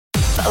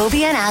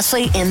Obie and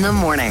Ashley in the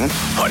morning.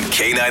 On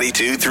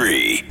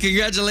K92-3.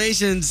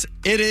 Congratulations.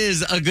 It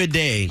is a good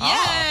day.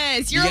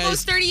 Yes, you're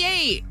almost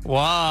 38.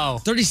 Wow.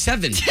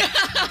 37.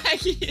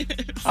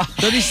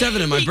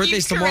 37 and my He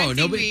birthday's keeps tomorrow. correcting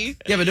Nobody me.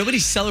 Yeah, but nobody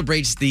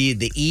celebrates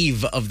the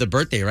eve of the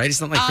birthday, right?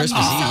 It's not like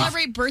Christmas You Eve.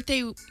 celebrate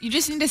birthday. You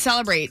just need to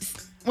celebrate.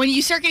 When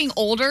you start getting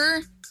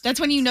older, that's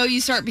when you know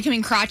you start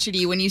becoming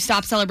crotchety, when you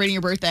stop celebrating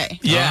your birthday.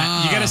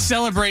 Yeah, you got to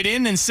celebrate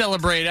in and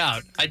celebrate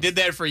out. I did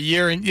that for a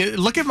year, and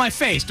look at my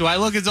face. Do I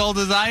look as old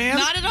as I am?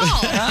 Not at all.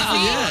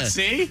 Oh, Yeah.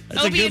 See?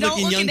 That's a Obie, don't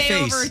good-looking look a young day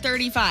face. over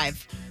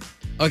 35.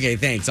 Okay,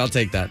 thanks. I'll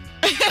take that.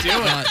 Do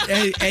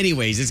it.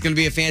 Anyways, it's going to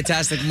be a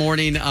fantastic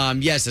morning.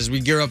 Yes, as we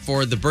gear up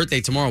for the birthday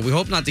tomorrow, we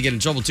hope not to get in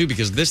trouble, too,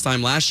 because this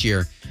time last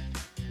year,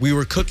 we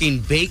were cooking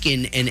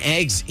bacon and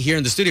eggs here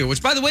in the studio,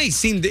 which, by the way,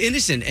 seemed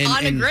innocent.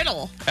 On a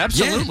griddle.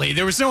 Absolutely.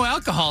 There was no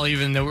alcohol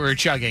even that we were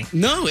chugging.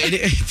 No, and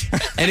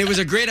it was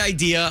a great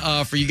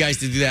idea for you guys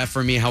to do that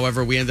for me.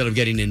 However, we ended up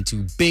getting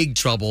into big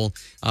trouble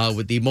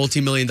with the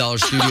multi-million-dollar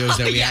studios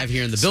that we have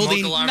here in the building.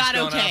 Smoke alarms Not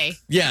going okay.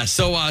 off. Yeah.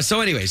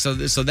 So anyway, so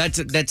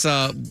that's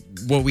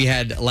what we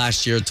had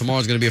last year.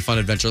 Tomorrow's going to be a fun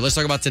adventure. Let's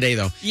talk about today,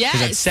 though. Yes.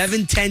 Because at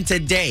 7:10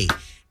 today,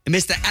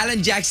 Mr.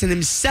 Alan Jackson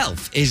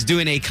himself is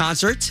doing a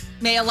concert.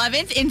 May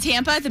 11th in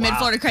Tampa at the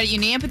Mid-Florida Credit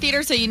Union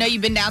Amphitheater. So you know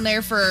you've been down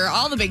there for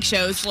all the big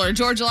shows, Florida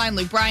Georgia Line,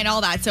 Luke Bryan,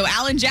 all that. So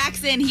Alan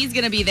Jackson, he's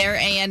going to be there.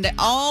 And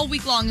all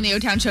week long in the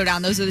O-Town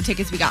Showdown, those are the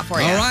tickets we got for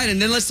you. All right,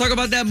 and then let's talk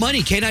about that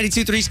money.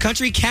 K92.3's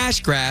Country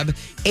Cash Grab.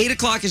 8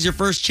 o'clock is your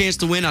first chance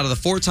to win out of the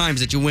 4 times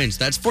that you win.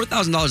 So that's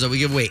 $4,000 that we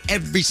give away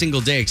every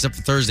single day except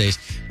for Thursdays,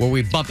 where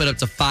we bump it up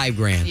to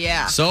 $5,000.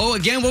 Yeah. So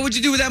again, what would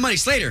you do with that money,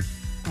 Slater?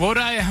 What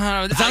I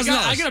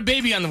 $1,000. got a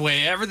baby on the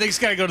way. Everything's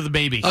got to go to the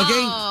baby. Okay,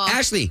 Oh.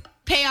 Ashley,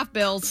 Pay off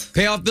bills.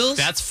 pay off bills.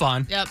 That's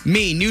fun. Yep.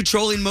 Me, new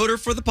trolling motor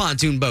for the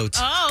pontoon boat.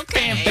 Oh,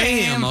 okay.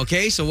 Bam.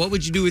 Okay, so what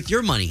would you do with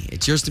your money?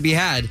 It's yours to be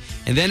had.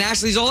 And then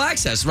Ashley's All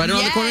Access right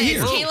around the corner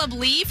here. Caleb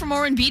Lee from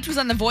Ormond Beach was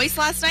on The Voice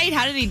last night.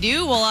 How did he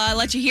do? We'll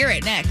let you hear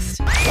it next.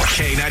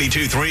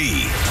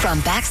 K92-3. From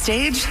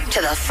backstage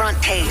to the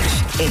front page,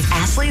 it's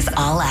Ashley's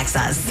All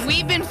Access.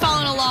 We've been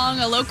following along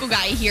a local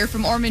guy here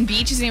from Ormond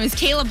Beach. His name is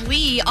Caleb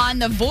Lee on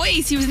The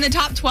Voice. He was in the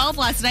top 12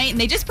 last night, and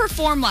they just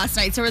performed last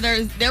night. So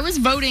there was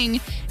voting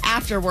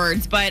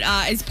afterwards. But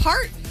as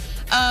part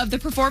of the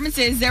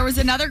performances, there was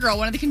another girl,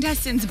 one of the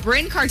contestants,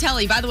 Bryn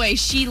Cartelli. By the way,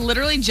 she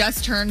literally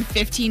just turned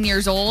 15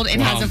 years old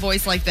and has a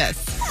voice like this.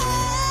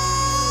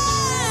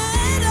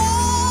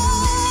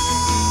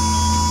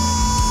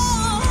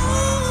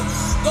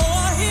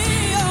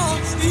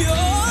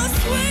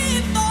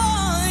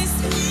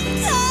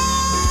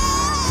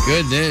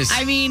 Goodness.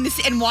 I mean,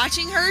 and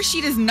watching her, she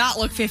does not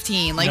look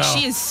 15. Like, No.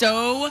 she is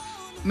so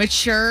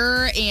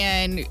mature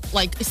and,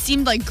 like,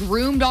 seemed, like,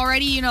 groomed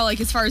already, you know, like,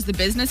 as far as the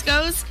business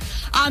goes.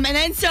 And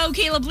then, so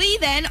Caleb Lee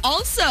then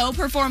also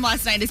performed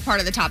last night as part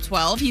of the top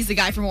 12. He's the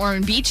guy from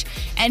Ormond Beach,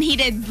 and he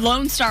did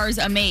Lone Star's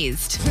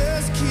Amazed.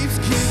 Just keeps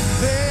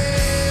getting better.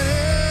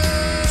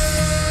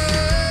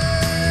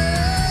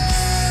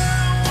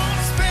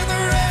 Wanna spend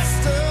the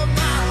rest of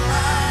my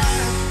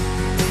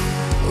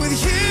life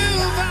with you.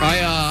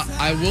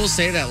 I will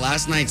say that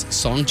last night's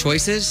song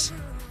choices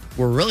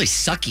were really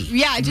sucky.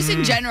 Yeah, just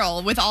in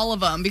general with all of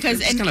them.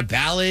 Because It's kind of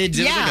ballads.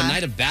 It was like a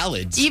night of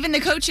ballads. even the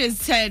coaches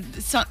said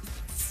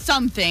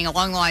something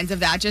along the lines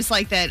of that, just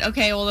like that,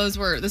 okay, well, those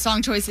were the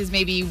song choices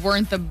maybe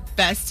weren't the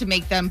best to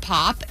make them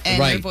pop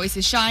and their Right.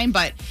 voices shine.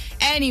 But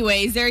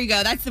anyways, there you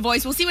go. That's The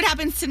Voice. We'll see what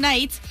happens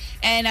tonight.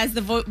 And as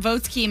the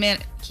votes came in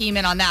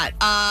on that.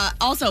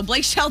 Also,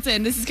 Blake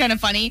Shelton, this is kind of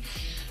funny.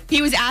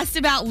 He was asked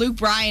about Luke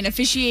Bryan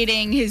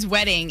officiating his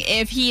wedding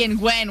if he and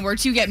Gwen were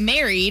to get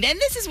married. And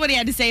this is what he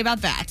had to say about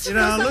that. You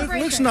know,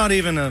 Luke's not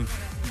even a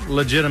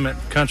legitimate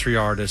country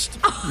artist,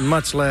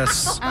 much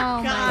less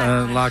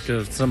like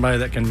somebody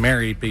that can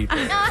marry people.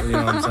 You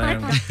know what I'm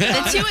saying?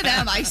 The two of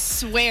them, I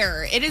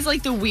swear, it is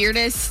like the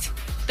weirdest.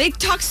 They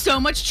talk so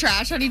much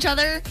trash on each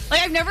other.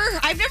 Like I've never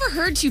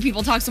heard two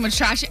people talk so much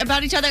trash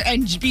about each other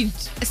and be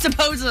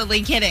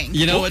supposedly kidding.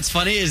 You know what's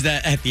funny is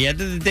that at the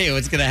end of the day,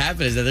 what's going to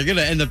happen is that they're going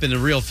to end up in a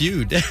real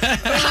feud.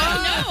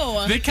 I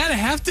know. They kind of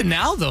have to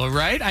now, though,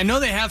 right? I know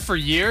they have for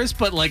years,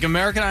 but like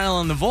American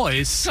Idol and The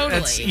Voice, Totally.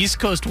 it's East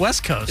Coast,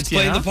 West Coast. It's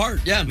playing the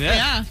part. Yeah.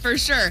 Yeah, for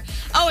sure.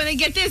 Oh, and then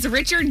get this,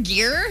 Richard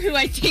Gere, who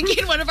I think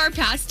in one of our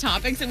past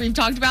topics that we've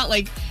talked about,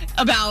 Yeah,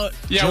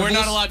 we're Gerbils?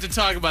 not allowed to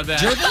talk about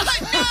that.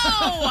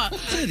 no!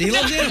 Dude, he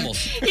loves animals.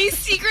 He's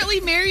secretly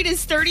married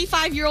his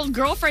 35-year-old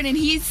girlfriend, and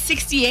he's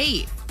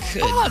 68.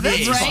 Oh, that's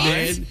Goodness,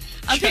 right. man.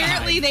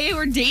 Apparently, they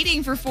were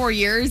dating for 4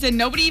 years, and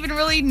nobody even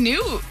really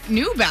knew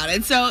about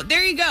it. So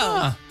there you go.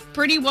 Huh.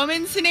 Pretty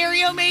woman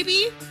scenario,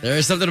 maybe? There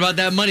is something about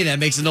that money that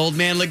makes an old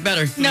man look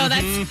better. No,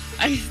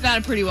 that's not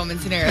a pretty woman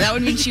scenario. That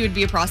would mean she would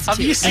be a prostitute.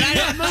 Have you seen And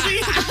that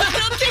movie?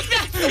 I don't think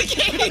that's the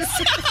case.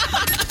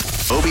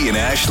 Obie and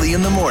Ashley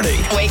in the morning.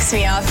 Wakes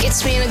me up,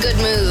 gets me in a good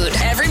mood.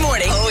 Every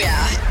morning. Oh,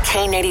 yeah.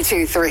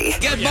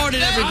 K92.3. Good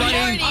morning,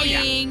 everybody. Good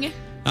morning.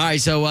 All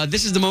right, so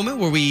this is the moment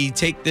where we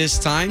take this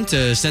time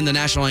to send the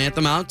national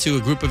anthem out to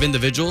a group of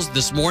individuals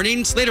this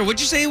morning. Slater, what'd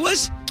you say it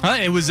was?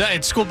 It was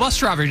it's school bus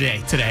driver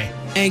day today.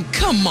 And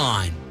come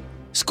on.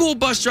 School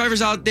bus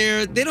drivers out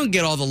there, they don't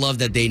get all the love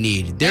that they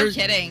need. They're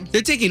kidding.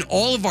 They're taking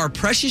all of our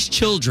precious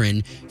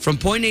children from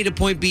point A to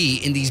point B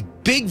in these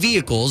big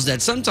vehicles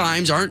that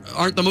sometimes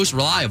aren't the most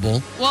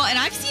reliable. Well, and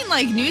I've seen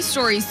like news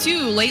stories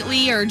too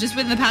lately or just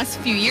within the past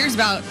few years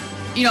about,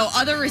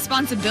 other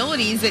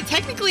responsibilities that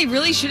technically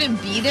really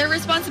shouldn't be their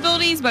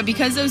responsibilities, but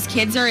because those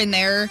kids are in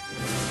their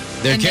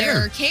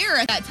care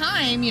at that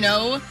time,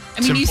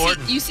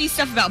 you see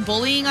stuff about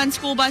bullying on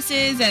school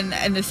buses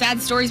and the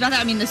sad stories about that.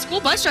 I mean, the school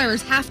bus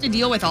drivers have to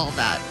deal with all of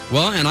that.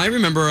 Well, and I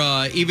remember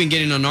even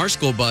getting on our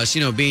school bus,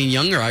 being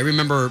younger, I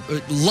remember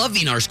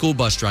loving our school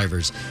bus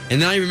drivers. And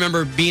then I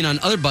remember being on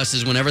other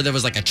buses whenever there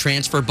was like a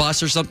transfer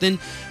bus or something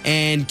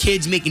and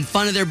kids making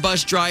fun of their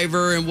bus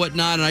driver and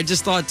whatnot. And I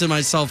just thought to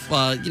myself,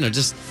 man,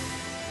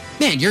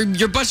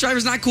 your bus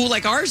driver's not cool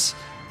like ours.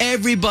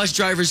 Every bus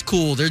driver's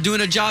cool. They're doing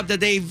a job that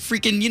they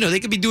freaking, they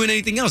could be doing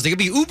anything else. They could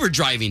be Uber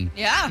driving.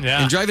 Yeah.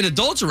 And driving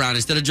adults around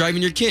instead of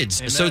driving your kids.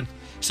 Amen.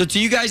 So to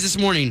you guys this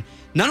morning,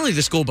 not only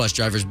the school bus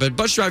drivers, but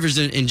bus drivers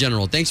in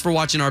general, thanks for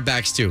watching our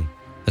backs too.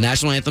 The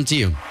national anthem to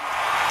you.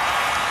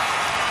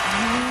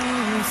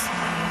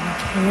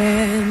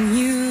 Can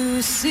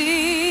you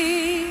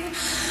see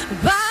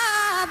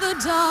by the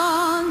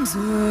dawn's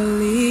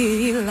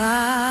early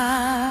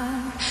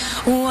light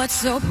what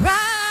so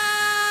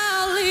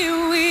proudly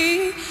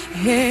we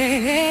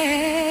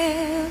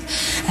hailed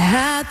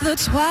at the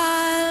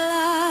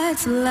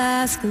twilight's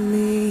last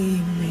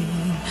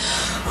gleaming,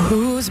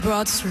 whose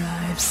broad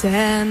stripes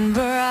and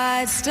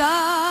bright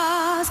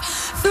stars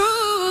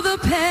through the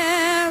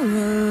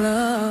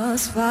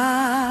perilous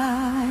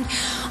fight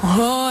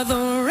o'er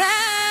the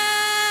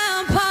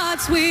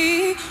ramparts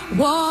we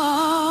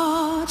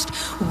watched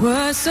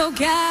were so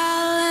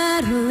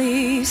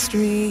gallantly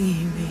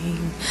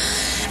streaming,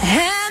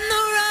 and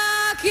the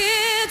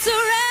rockets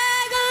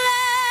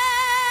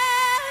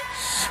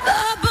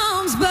the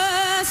bombs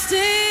bursting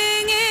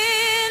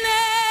in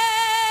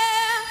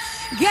air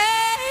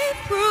gave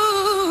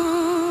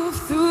proof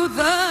through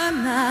the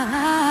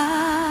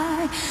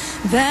night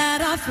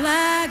that our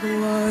flag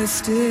was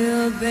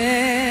still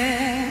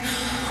there.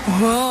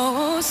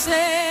 Oh,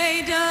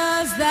 say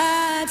does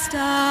that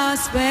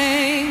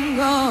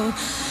star-spangled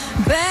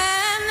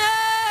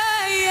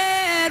banner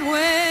yet wave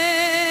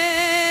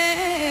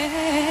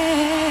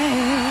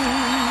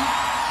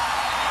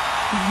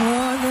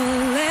o'er the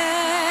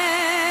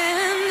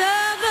land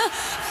of the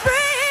free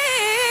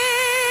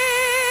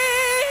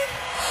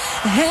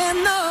and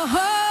the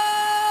home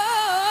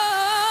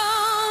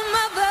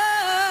of the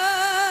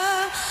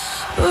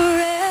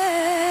brave.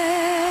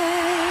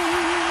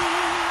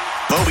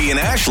 Obie and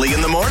Ashley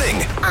in the morning.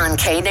 On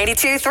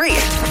K82-3.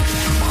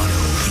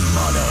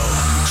 Mono,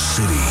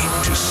 city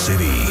to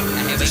city.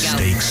 The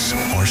stakes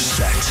are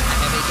set.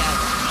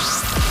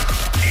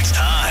 It's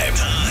time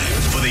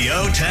for the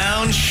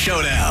O-Town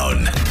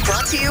Showdown.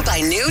 Brought to you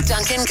by new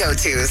Dunkin'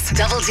 Go-Tos.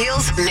 Double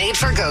deals made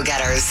for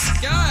go-getters.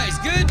 Guys,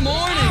 good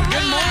morning.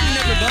 Good morning,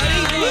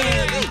 everybody.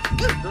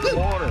 Good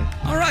morning.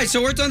 All right,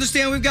 so we're to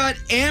understand we've got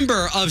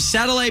Amber of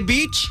Satellite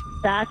Beach.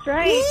 That's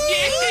right.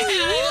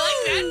 I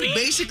like that beach.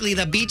 Basically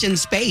the beach in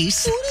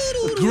space.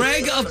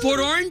 Greg of Port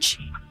Orange.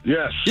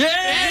 Yes.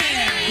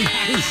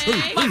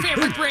 My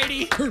favorite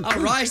Brady. All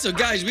right, so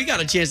guys, we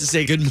got a chance to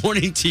say good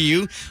morning to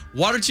you.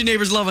 Why don't you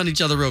neighbors love on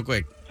each other real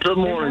quick? Good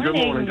morning. Good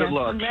morning. Good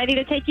luck. I'm ready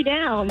to take you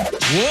down. Whoa!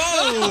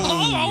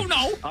 Oh,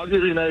 no. I'll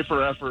give you an A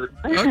for effort.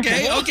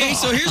 Okay,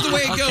 so here's the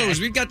way it goes.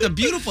 We've got the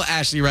beautiful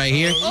Ashley right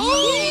here.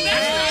 Oh,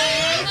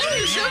 that's right.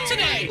 Your shirt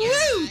today.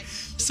 Woo!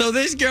 So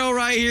this girl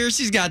right here,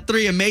 she's got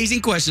 3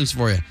 amazing questions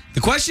for you. The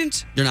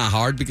questions, they're not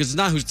hard because it's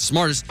not who's the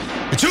smartest.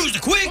 It's who's the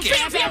quickest.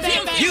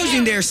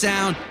 Using their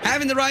sound,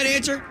 having the right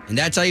answer, and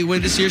that's how you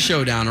win this here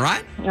showdown, all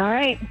right? All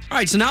right. All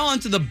right, so now on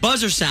to the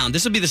buzzer sound.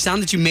 This will be the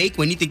sound that you make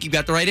when you think you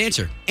got the right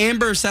answer.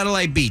 Amber,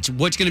 Satellite Beach,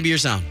 what's going to be your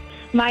sound?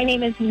 My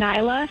name is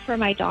Nyla for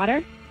my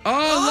daughter. Oh,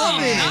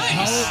 love it.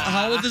 Nice.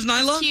 How old is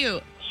Nyla?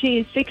 Cute.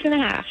 She's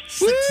 6.5.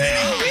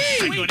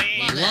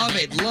 Love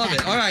it.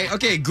 All right,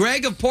 okay,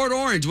 Greg of Port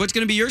Orange, what's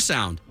going to be your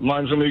sound?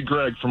 Mine's going to be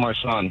Greg for my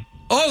son.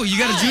 Oh, you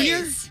got a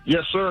junior?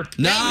 Yes, sir.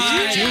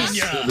 Nice.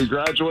 He'll be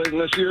graduating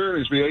this year.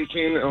 He's be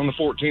 18 on the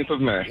 14th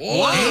of May.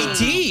 Oh,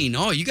 18.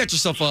 Oh, you got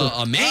yourself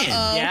a man.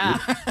 Yeah.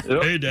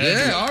 Yep. Hey,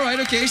 Dad. Yeah, all right,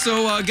 okay.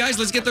 So, guys,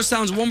 let's get those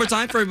sounds one more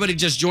time for everybody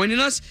just joining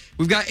us.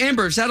 We've got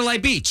Amber of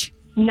Satellite Beach.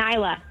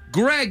 Nyla.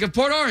 Greg of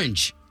Port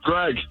Orange.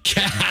 Greg.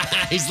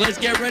 Guys, let's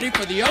get ready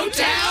for the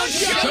O-Town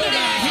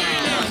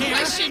Showdown.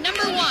 Question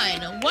number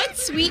 1. What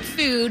sweet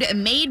food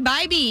made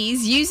by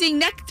bees using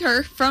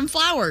nectar from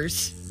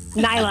flowers?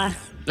 Nyla.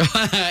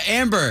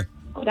 Amber.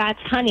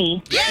 That's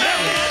honey. Yes.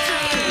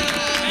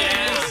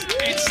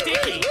 It's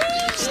sticky.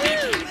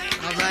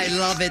 All right,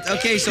 love it.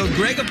 Okay, so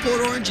Greg of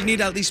Port Orange, you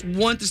need at least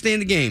one to stay in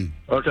the game.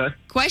 Okay.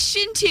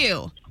 Question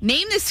 2.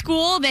 Name the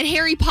school that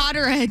Harry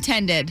Potter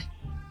attended.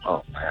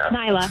 Oh, man.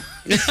 Nyla.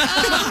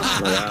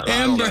 I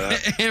don't know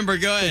that. Amber,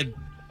 go ahead.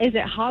 Is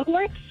it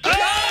Hogwarts?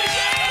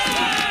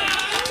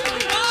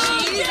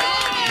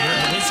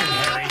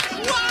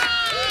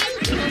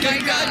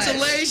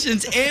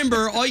 Congratulations,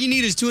 Amber. All you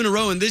need is 2 in a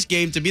row in this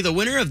game to be the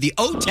winner of the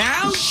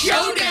O-Town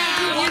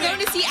Showdown. We're going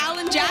to see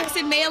Alan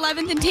Jackson May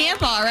 11th in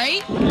Tampa, all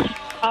right?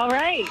 All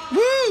right.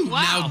 Woo!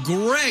 Now,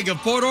 Greg of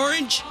Port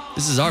Orange,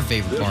 this is our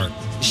favorite part.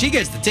 She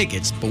gets the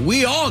tickets, but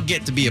we all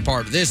get to be a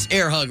part of this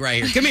air hug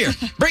right here. Come here.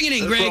 Bring it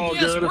in, Greg. It's all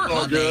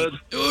good.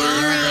 It's all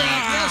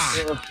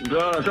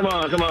good. Come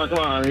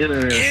on. Get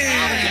in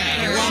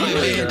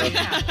here.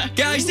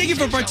 Guys, thank you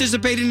for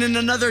participating in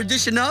another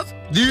edition of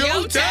the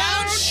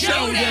O-Town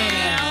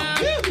Showdown.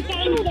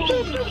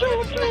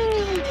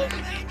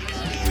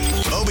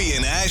 Obie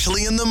and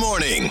Ashley in the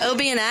morning.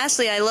 Obie and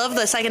Ashley, I love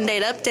the second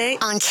date update.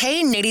 On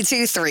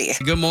K82.3.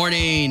 Good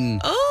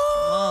morning.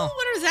 Oh,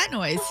 what is that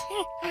noise?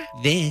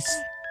 This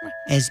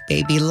is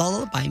baby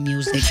lullaby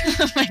music.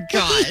 Oh my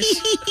gosh.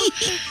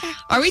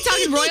 Are we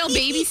talking royal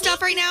baby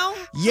stuff right now?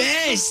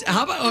 Yes.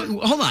 How about,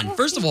 hold on.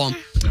 First of all,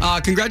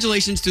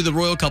 congratulations to the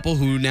royal couple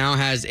who now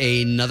has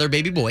another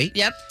baby boy.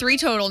 Yep, 3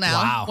 total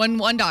now. Wow.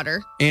 One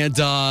daughter. And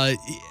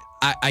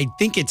I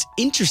think it's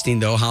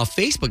interesting, though, how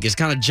Facebook is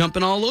kind of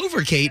jumping all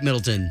over Kate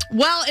Middleton.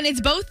 Well, and it's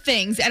both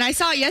things. And I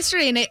saw it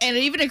yesterday, and it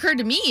even occurred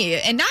to me,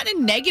 and not in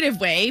a negative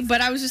way,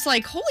 but I was just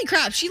like, holy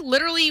crap, she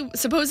literally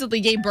supposedly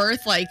gave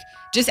birth like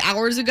just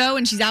hours ago,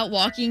 and she's out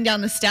walking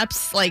down the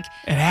steps, like,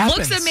 It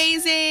happens. looks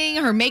amazing.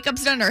 Her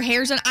makeup's done, her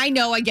hair's done. I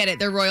know, I get it.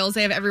 They're royals.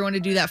 They have everyone to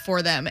do that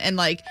for them. And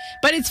like,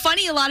 but it's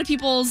funny, a lot of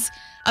people's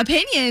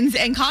opinions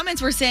and comments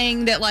were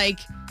saying that, like,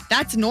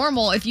 that's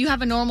normal. If you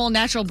have a normal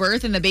natural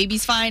birth and the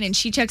baby's fine and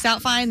she checks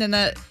out fine, then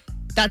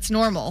that's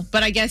normal.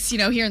 But I guess,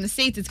 here in the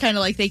States, it's kind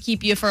of like they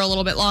keep you for a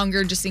little bit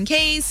longer just in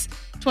case,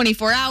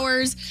 24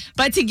 hours.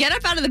 But to get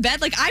up out of the bed,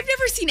 like, I've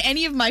never seen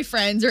any of my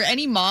friends or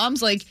any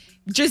moms, like,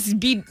 just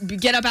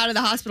get up out of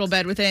the hospital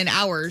bed within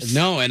hours.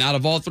 No, and out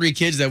of all 3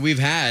 kids that we've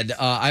had,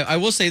 I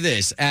will say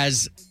this.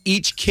 As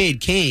each kid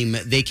came,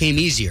 they came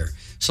easier.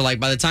 So, like,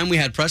 by the time we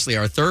had Presley,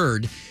 our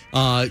third,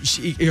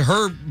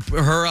 her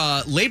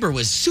labor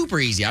was super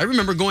easy. I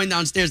remember going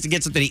downstairs to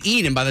get something to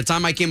eat, and by the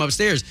time I came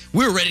upstairs,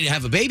 we were ready to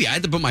have a baby. I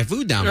had to put my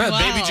food down. The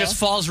baby just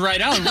falls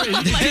right out.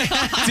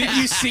 Did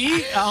you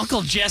see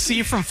Uncle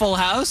Jesse from Full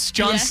House?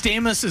 John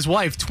Stamos'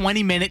 wife,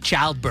 20-minute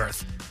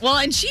childbirth. Well,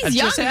 and she's That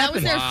young. just That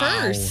was their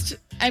happened. first.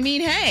 I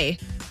mean, hey.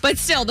 But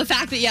still, the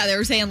fact that, they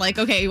were saying, like,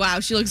 okay, wow,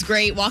 she looks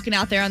great walking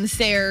out there on the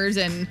stairs.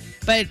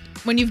 But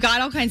when you've got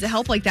all kinds of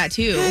help like that,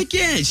 too. Heck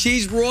yeah,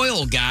 she's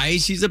royal,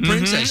 guys. She's a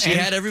princess. She and-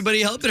 had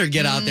everybody helping her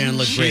get out there and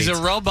look great. She's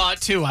a robot,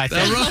 too, I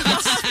think.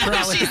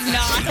 She's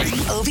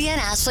not. Obie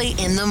and Ashley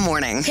in the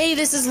morning. Hey,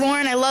 this is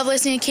Lauren. I love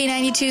listening to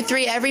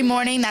K92.3 every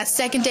morning. That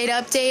second date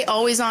update,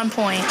 always on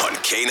point. On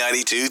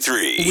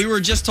K92.3. We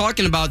were just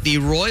talking about the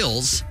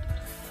royals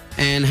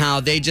and how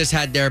they just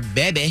had their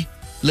baby,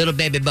 little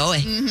baby boy.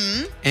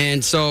 Mm-hmm.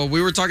 And so we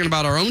were talking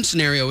about our own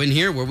scenario in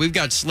here where we've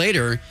got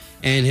Slater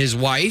and his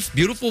wife,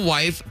 beautiful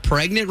wife,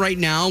 pregnant right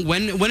now.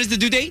 When is the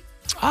due date?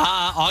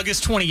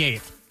 August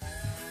 28th.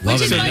 Love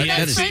Which is it, my man.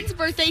 best friend's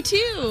birthday,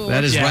 too.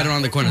 That is Yeah. right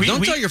around the corner. We- Don't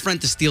we- tell your friend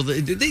to steal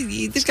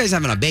this guy's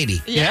having a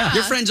baby. Yeah.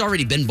 Your friend's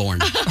already been born.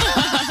 Try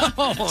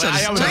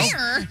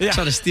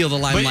to steal the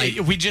limelight.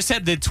 But we just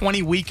had the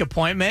 20-week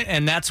appointment,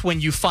 and that's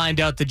when you find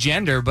out the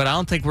gender, but I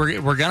don't think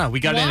we're gonna. We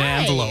got it in an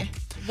envelope.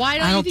 Why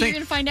don't you think you're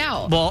going to find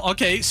out? Well,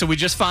 okay, so we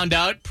just found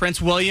out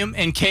Prince William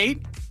and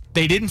Kate,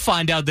 they didn't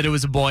find out that it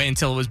was a boy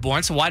until it was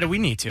born, so why do we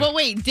need to? Well,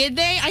 wait, did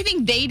they? I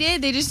think they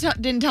did. They just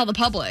didn't tell the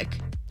public.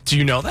 Do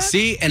you know that?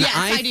 See, and yes,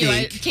 I do.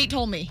 think... Kate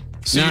told me.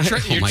 So No, you're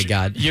oh my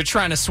God. You're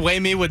trying to sway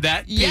me with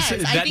that Yes,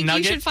 piece, I that think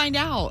nugget? you should find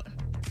out.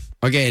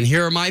 Okay, and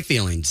here are my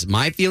feelings.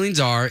 My feelings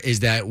is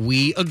that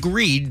we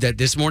agreed that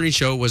this morning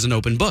show was an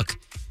open book.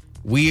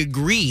 We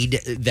agreed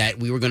that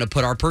we were going to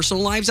put our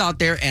personal lives out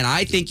there, and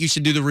I think you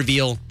should do the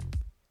reveal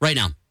right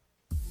now.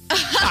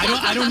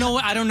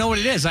 I don't know what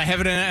it is. I have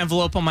it in an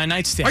envelope on my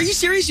nightstand. Are you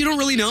serious? You don't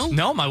really know?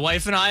 No, my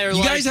wife and I are.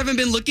 You guys haven't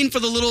been looking for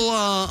the little,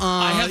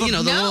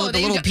 the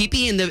little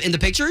peepee in the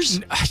pictures,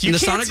 in the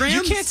sonograms.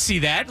 You can't see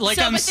that. Like,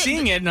 So, I'm but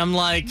seeing it, and I'm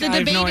like, The I have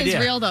debate no is idea.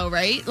 real, though,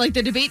 right? Like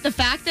the debate, the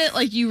fact that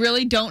like you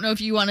really don't know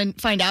if you want to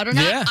find out or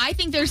not. Yeah. I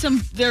think there's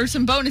some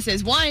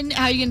bonuses. One,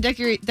 how you can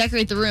decorate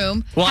the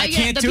room. Well, how I you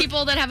can't the do-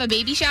 people that have a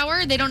baby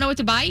shower, they don't know what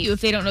to buy you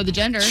if they don't know the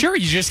gender. Sure,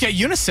 you just get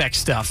unisex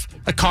stuff.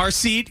 A car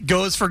seat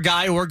goes for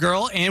guy or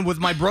girl, and with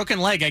my broken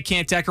leg, I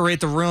can't decorate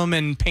the room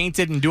and paint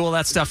it and do all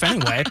that stuff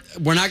anyway.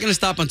 We're not going to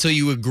stop until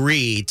you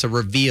agree to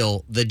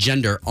reveal the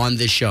gender on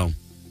this show.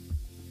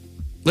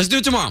 Let's do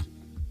it tomorrow.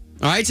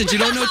 All right, since you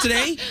don't know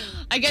today.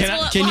 I guess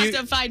we'll have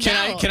to find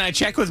out. Can I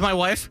check with my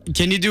wife?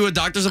 Can you do a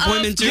doctor's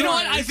appointment too? You know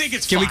what? I think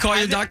it's Can we fine. call I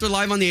your think- doctor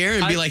live on the air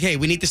and be like, hey,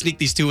 we need to sneak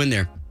these 2 in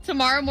there?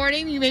 Tomorrow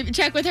morning, you maybe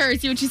check with her and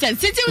see what she said.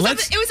 Since it was up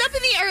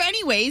in the air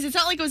anyways, it's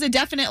not like it was a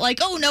definite like,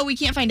 oh no, we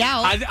can't find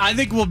out. I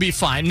think we'll be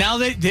fine. Now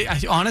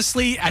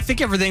honestly, I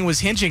think everything was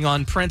hinging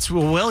on Prince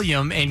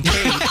William and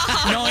Kate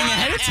knowing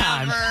ahead of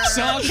time.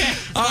 So okay,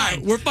 All right,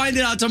 we're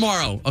finding out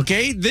tomorrow.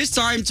 Okay, this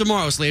time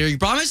tomorrow, Slater. You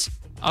promise?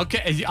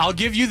 Okay, I'll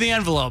give you the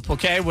envelope,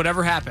 okay?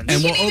 Whatever happens.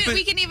 And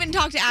We can even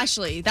talk to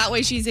Ashley. That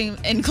way she's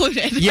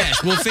included.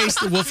 Yes, we'll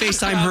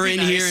FaceTime her in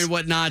nice. here and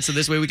whatnot, so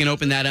this way we can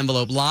open that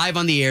envelope live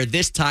on the air.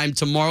 This time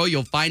tomorrow,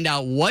 you'll find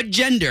out what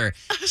gender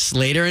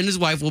Slater and his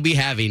wife will be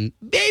having.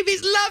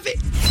 Babies love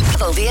it.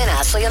 Obie and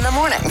Ashley in the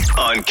morning.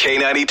 On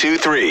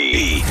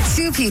K92-3.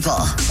 Two people,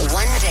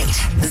 one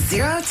date,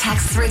 0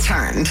 texts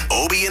returned.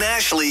 Obie and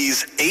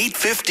Ashley's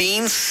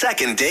 8:15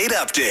 second date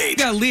update. We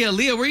got Leah.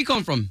 Leah, where are you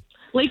calling from?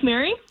 Lake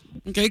Mary.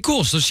 Okay,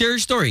 cool. So share your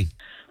story.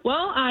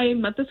 Well, I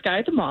met this guy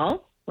at the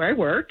mall where I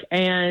work,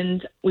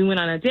 and we went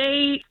on a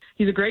date.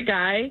 He's a great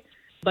guy,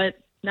 but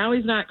now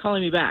he's not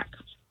calling me back.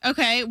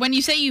 Okay. When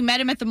you say you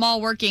met him at the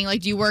mall working,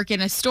 like, do you work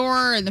in a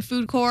store, in the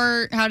food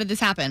court? How did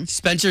this happen?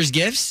 Spencer's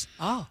Gifts?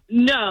 Oh.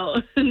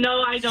 No,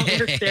 I don't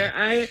work there.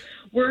 I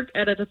work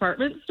at a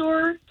department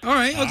store. All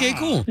right. Okay,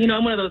 cool. You know,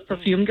 I'm one of those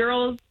perfume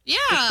girls. Yeah.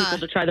 Get people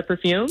to try the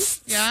perfume.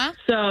 Yeah.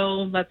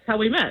 So that's how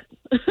we met.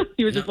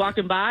 He was just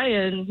walking by,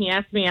 and he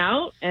asked me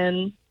out,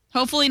 and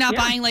Hopefully not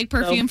buying, like,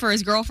 perfume for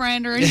his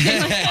girlfriend or anything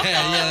like that.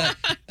 Yeah,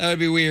 that would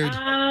be weird.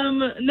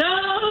 No,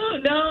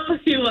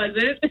 he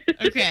wasn't.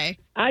 Okay.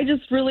 I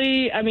just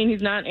really, I mean,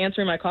 he's not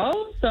answering my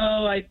calls, so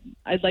I'd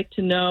like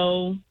to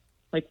know,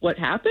 like, what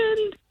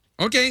happened.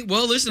 Okay,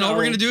 well, listen, all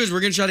we're going to do is we're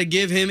going to try to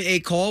give him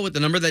a call with the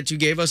number that you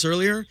gave us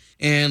earlier,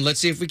 and let's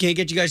see if we can't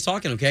get you guys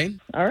talking, okay?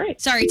 All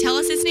right. Sorry, tell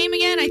us his name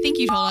again. I think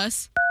you told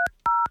us.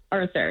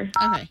 Arthur.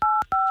 Okay.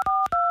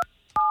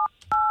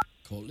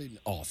 Calling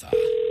Arthur.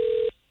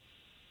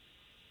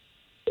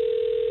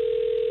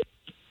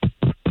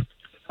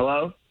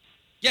 Hello?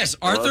 Yes,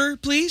 Arthur,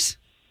 please?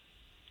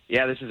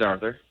 Yeah, this is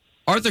Arthur.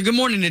 Arthur, good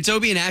morning. It's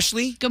Obie and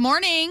Ashley. Good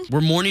morning.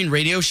 We're morning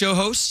radio show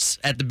hosts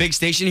at the big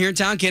station here in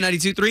town,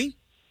 K92.3.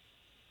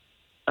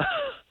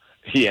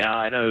 Yeah,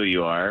 I know who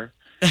you are.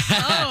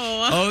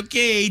 Oh.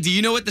 Okay, do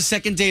you know what the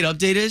second date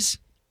update is?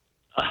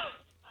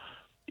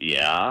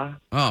 Yeah.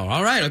 Oh,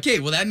 all right. Okay,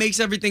 well, that makes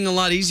everything a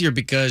lot easier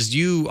because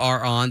you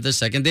are on the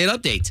second date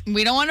update.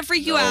 We don't want to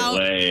freak you out.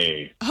 No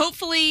way.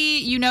 Hopefully,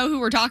 you know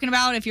who we're talking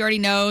about. If you already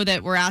know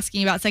that we're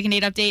asking about second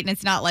date update and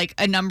it's not like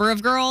a number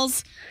of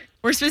girls,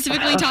 we're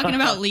specifically talking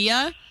about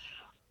Leah.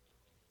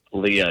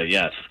 Leah,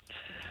 yes.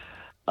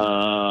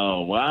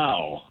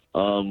 Wow.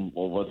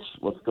 Well,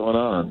 what's going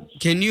on?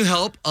 Can you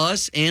help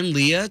us and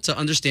Leah to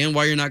understand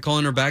why you're not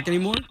calling her back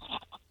anymore?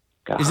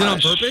 Gosh. Is it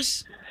on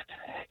purpose?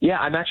 Yeah,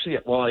 I'm actually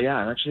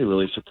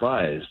really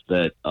surprised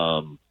that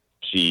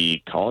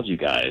she called you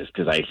guys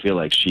because I feel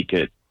like she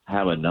could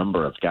have a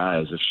number of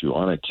guys if she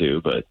wanted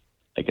to, but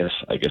I guess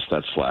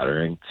that's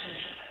flattering.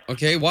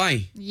 Okay,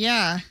 why?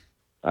 Yeah.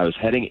 I was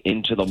heading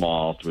into the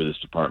mall through this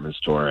department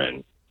store,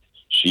 and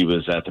she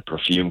was at the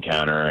perfume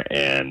counter,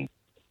 and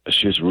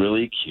she was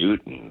really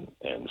cute and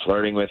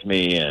flirting with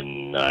me,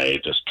 and I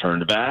just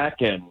turned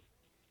back and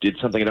did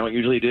something I don't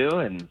usually do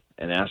and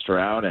asked her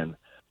out, and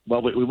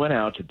well, we went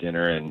out to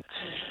dinner, and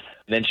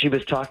then she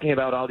was talking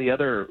about all the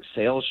other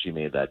sales she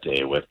made that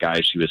day with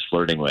guys she was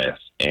flirting with,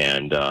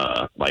 and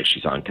like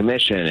she's on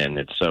commission, and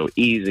it's so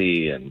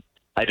easy, and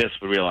I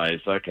just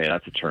realized, okay,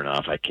 that's a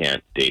turnoff. I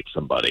can't date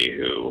somebody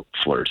who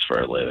flirts for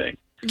a living.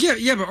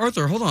 Yeah, but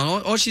Arthur, hold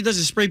on. All she does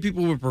is spray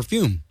people with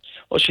perfume.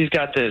 Well, she's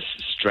got this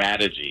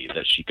strategy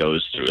that she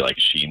goes through. Like,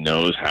 she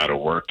knows how to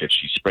work it.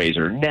 She sprays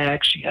her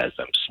neck. She has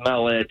them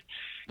smell it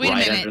Wait a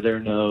right minute. under their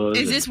nose.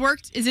 Is this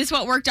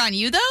what worked on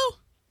you, though?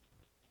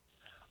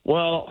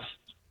 Well,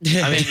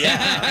 I mean,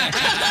 yeah.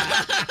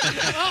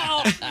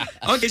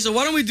 Okay, so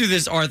why don't we do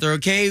this, Arthur,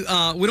 okay?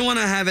 We don't want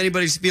to have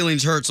anybody's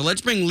feelings hurt, so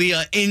let's bring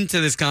Leah into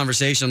this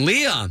conversation.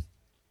 Leah.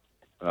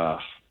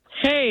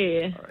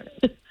 Hey.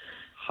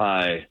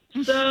 Hi.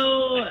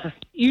 So,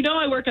 you know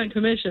I work on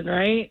commission,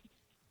 right?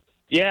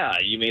 Yeah,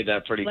 you made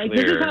that pretty Like,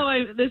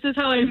 clear. this is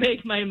how I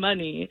make my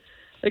money.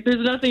 Like,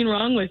 there's nothing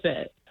wrong with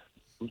it.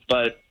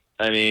 But,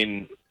 I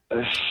mean,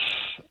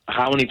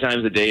 how many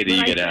times a day do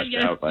you get asked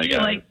out by guys?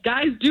 Like,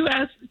 guys do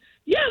ask.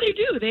 Yeah, they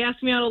do. They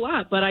ask me out a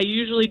lot, but I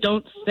usually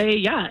don't say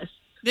yes.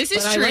 This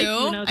is But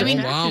true. I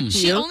mean,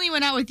 she only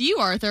went out with you,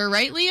 Arthur,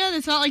 right, Leah?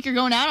 It's not like you're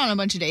going out on a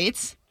bunch of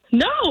dates.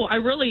 No, I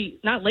really,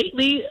 not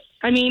lately.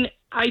 I mean,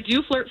 I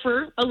do flirt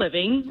for a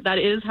living. That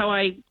is how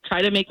I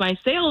try to make my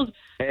sales.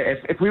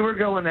 If we were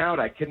going out,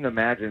 I couldn't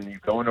imagine you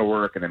going to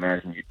work and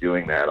imagine you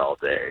doing that all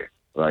day.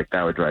 Like,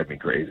 that would drive me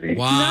crazy.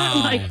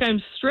 Not like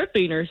I'm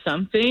stripping or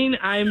something.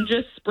 I'm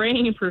just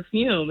spraying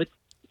perfume.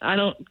 I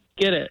don't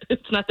get it.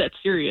 It's not that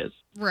serious.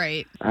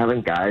 Right.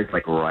 Having guys,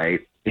 like, right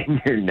in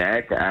your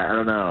neck, I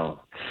don't know.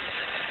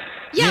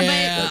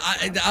 Yeah,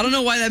 I don't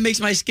know why that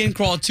makes my skin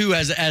crawl too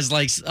as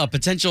like a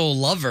potential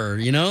lover,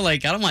 you know?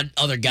 Like, I don't want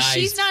other guys.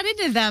 She's not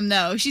into them,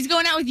 though. She's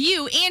going out with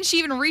you, and she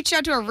even reached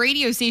out to a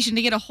radio station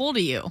to get a hold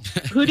of you.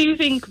 Who do you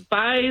think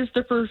buys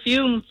the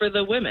perfume for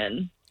the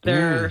women?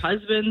 Their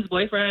husbands,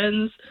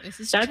 boyfriends.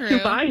 That's true.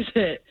 who buys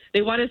it.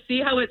 They want to see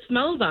how it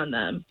smells on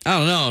them. I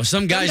don't know.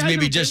 Some guys guys may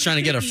be are just trying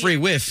to get a free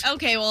whiff.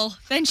 Okay, well,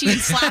 then she can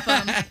slap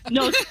him.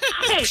 No,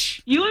 hey,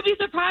 you would be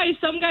surprised.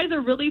 Some guys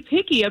are really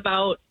picky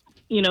about,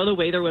 you know, the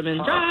way their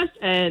women dress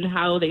and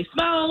how they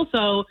smell.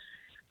 So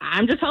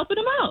I'm just helping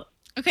them out.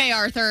 Okay,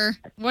 Arthur,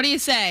 what do you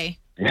say?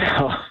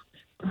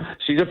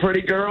 She's a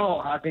pretty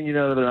girl. How can you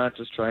know they're not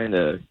just trying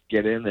to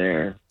get in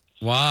there?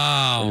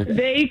 Wow.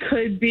 They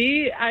could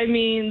be. I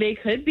mean, they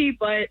could be,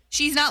 but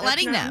she's not that's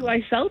letting not them. who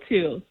I sell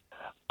to.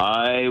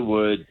 I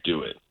would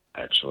do it,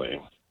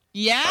 actually.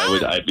 Yeah?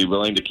 I'd be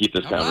willing to keep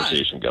this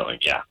conversation going.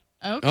 Yeah.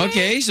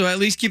 Okay, so at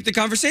least keep the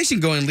conversation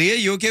going. Leah,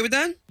 you okay with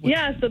that?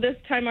 Yeah, so this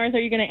time, Arthur,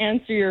 you're going to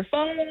answer your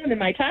phone and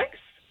my text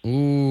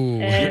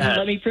Ooh. and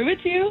let me prove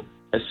it to you.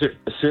 As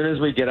soon as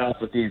we get off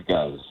with these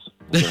guys.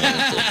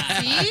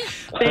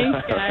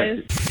 Thanks,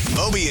 guys.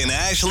 Obie and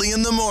Ashley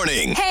in the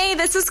morning. Hey,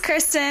 this is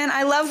Kristen.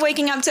 I love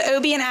waking up to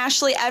Obie and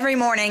Ashley every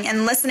morning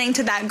and listening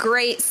to that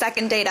great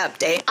second date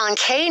update. On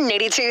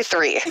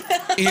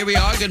K82.3. Here we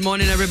are. Good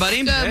morning,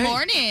 everybody. Good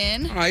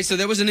morning. All right, so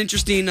there was an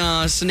interesting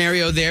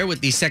scenario there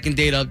with the second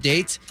date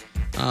update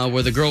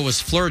where the girl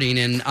was flirting.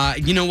 And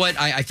you know what?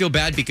 I feel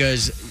bad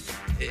because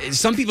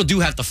some people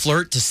do have to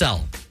flirt to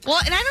sell. Well,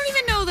 and I don't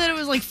even know that it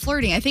was like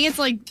flirting. I think it's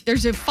like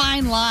there's a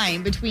fine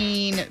line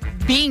between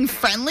being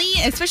friendly,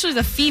 especially as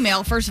a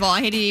female. First of all, I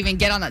hate to even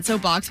get on that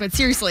soapbox, but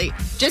seriously,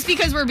 just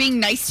because we're being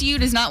nice to you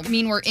does not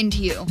mean we're into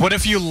you. What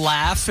if you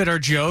laugh at our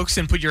jokes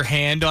and put your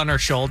hand on her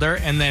shoulder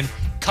and then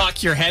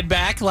cock your head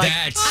back? Like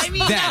That's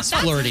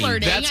flirting.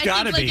 That's I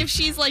gotta think, like, be. if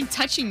she's like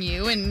touching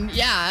you and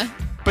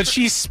But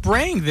she's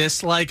spraying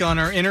this like on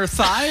her inner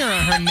thigh or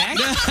on her neck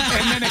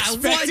and then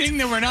expecting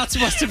that we're not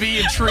supposed to be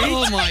intrigued.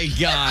 Oh, my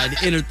God.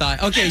 Inner thigh.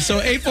 Okay,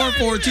 so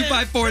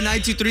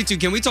 844-254-9232.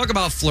 Can we talk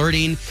about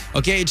flirting?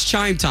 Okay, it's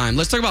chime time.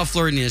 Let's talk about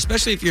flirting,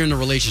 especially if you're in a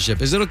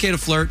relationship. Is it okay to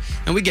flirt?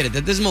 And we get it.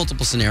 That there's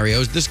multiple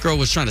scenarios. This girl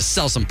was trying to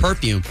sell some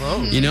perfume.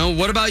 You know,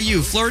 what about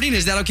you? Flirting,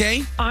 is that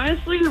okay?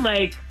 Honestly,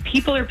 like,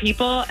 people are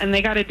people and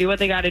they got to do what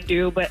they got to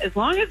do. But as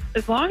long as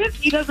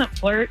he doesn't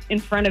flirt in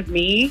front of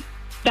me,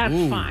 that's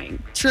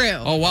fine. True.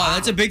 Oh, wow.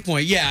 That's a big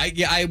point. Yeah,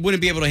 I wouldn't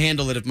be able to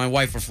handle it if my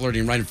wife were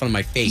flirting right in front of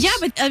my face. Yeah,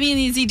 but I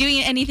mean, is he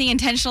doing anything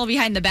intentional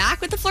behind the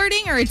back with the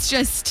flirting, or it's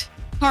just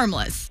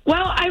harmless?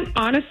 Well, I'm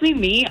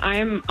honestly I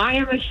am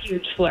a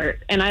huge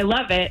flirt and I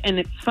love it and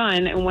it's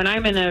fun. And when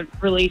I'm in a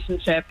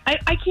relationship,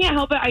 I can't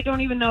help it. I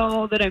don't even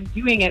know that I'm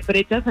doing it, but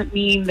it doesn't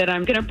mean that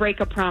I'm going to break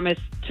a promise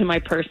to my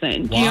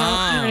person. Wow. You know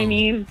what I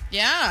mean?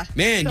 Yeah.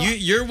 Man,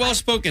 you're well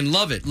spoken.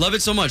 Love it. Love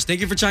it so much. Thank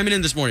you for chiming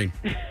in this morning.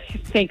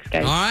 Thanks,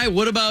 guys. All right.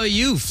 What about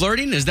you?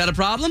 Flirting? Is that a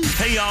problem?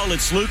 Hey, y'all.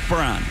 It's Luke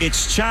Bryan.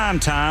 It's chime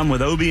time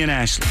with Obie and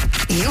Ashley.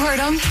 You heard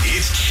him.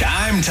 It's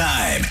chime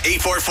time.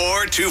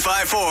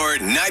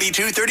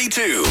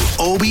 844-254-9232.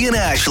 Obie and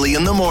Ashley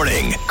in the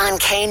morning. On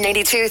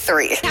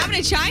K82.3. Having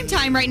a chime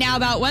time right now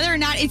about whether or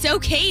not it's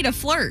okay to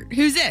flirt.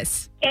 Who's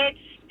this? It's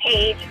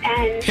Paige,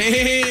 and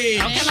Hey.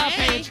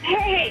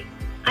 Hey,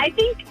 I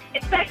think,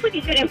 especially if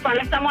you do it in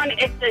front of someone,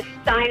 it's a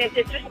sign of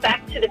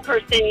disrespect to the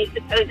person you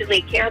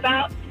supposedly care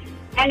about.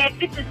 And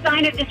if it's a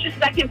sign of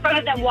disrespect in front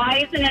of them,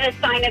 why isn't it a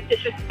sign of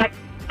disrespect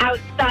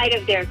outside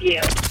of their view?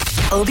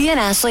 Obie and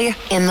Ashley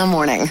in the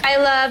morning. I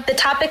love the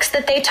topics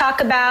that they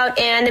talk about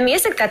and the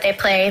music that they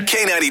play.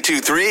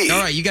 K92.3.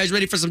 All right, you guys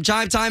ready for some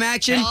chime time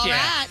action? All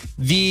right.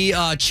 The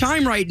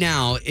chime right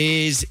now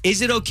is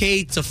it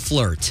okay to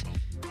flirt?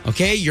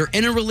 Okay, you're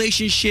in a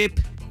relationship.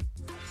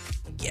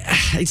 Yeah,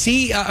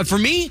 see, for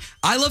me,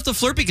 I love to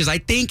flirt because I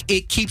think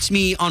it keeps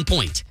me on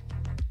point.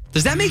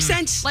 Does that make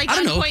sense? Like, I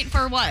don't on know. point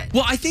for what?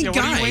 Well, I think Yeah, what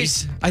do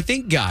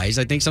you guys,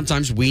 I think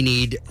sometimes we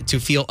need to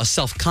feel a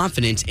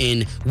self-confidence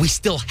in we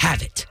still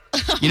have it.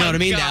 You know what I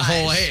mean? That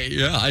whole, hey,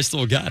 yeah, I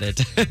still got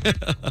it.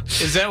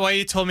 Is that why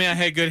you told me I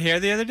had good hair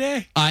the other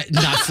day?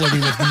 Not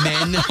flirting with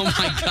men. Oh,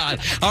 my God.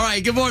 All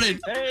right, good morning.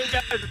 Hey,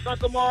 guys, it's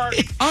Uncle Mark.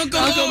 Uncle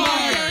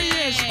Mark. There he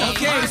is.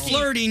 Okay,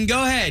 flirting.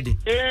 Go ahead.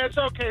 Yeah, it's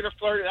okay to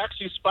flirt. It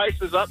actually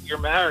spices up your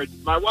marriage.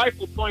 My wife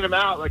will point them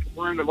out, like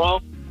we're in the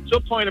mall. She'll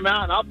point them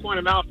out, and I'll point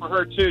them out for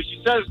her, too.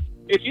 She says,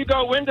 if you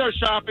go window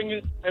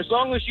shopping, as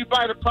long as you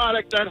buy the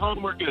product at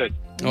home, we're good.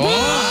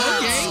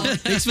 Oh, okay.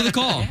 Thanks for the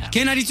call.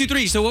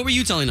 K92.3, so what were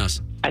you telling us?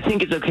 I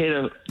think it's okay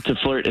to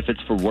flirt if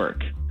it's for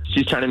work.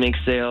 She's trying to make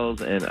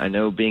sales, and I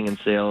know being in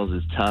sales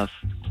is tough.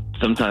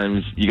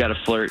 Sometimes you got to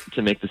flirt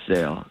to make the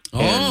sale.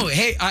 Oh,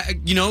 hey,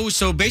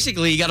 so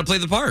basically you got to play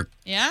the part.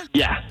 Yeah?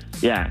 Yeah.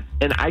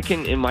 And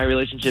in my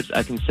relationships,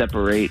 I can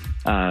separate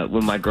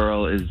when my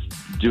girl is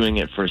doing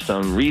it for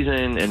some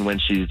reason and when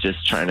she's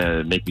just trying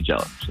to make me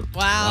jealous. So.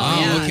 Wow.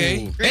 Yeah.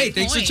 Okay. Great Hey,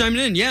 thanks point. for chiming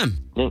in. Yeah.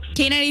 Thanks.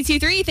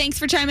 K92.3, thanks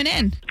for chiming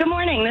in. Good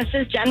morning. This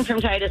is Jen from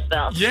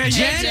Titusville. Yeah,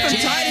 Jen from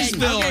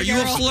Titusville. Okay, Are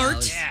you a girl.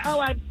 flirt? Oh,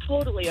 I'm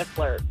totally a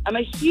flirt. I'm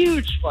a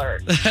huge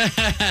flirt.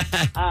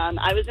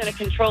 I was in a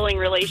controlling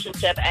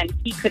relationship, and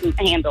he couldn't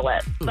handle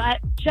it. But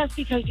just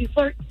because you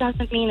flirt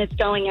doesn't mean it's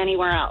going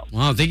anywhere else.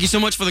 Wow, thank you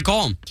so much for the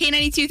call.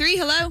 K92.3,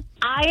 hello.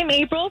 I am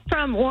April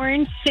from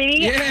Orange City.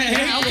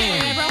 Yeah.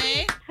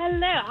 Okay.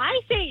 Hello. I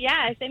say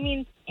yes. I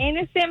mean,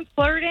 innocent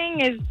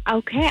flirting is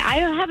okay. I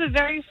have a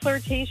very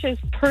flirtatious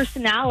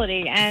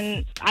personality,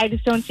 and I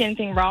just don't see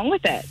anything wrong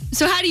with it.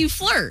 So how do you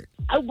flirt?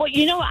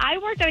 Well, I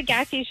worked at a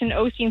gas station in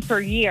Osteen for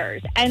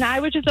years, and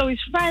I was just always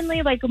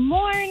friendly, like, good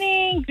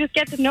morning, just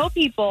get to know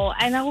people.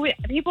 And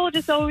people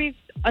just always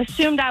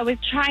assumed I was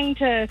trying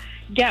to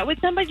get with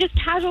somebody, just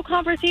casual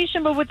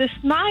conversation, but with a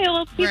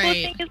smile. People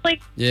think it's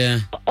like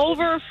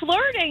over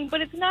flirting,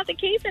 but it's not the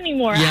case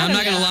anymore. Yeah, I'm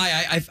not gonna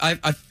lie.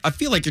 I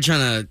feel like you're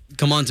trying to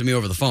come on to me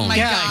over the phone. My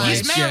God, Like,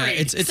 he's married.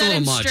 it's Set a little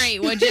him much.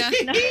 straight, would you?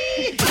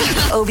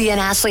 Obie and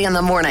Ashley in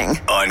the morning.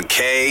 On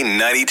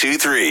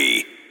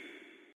K92.3.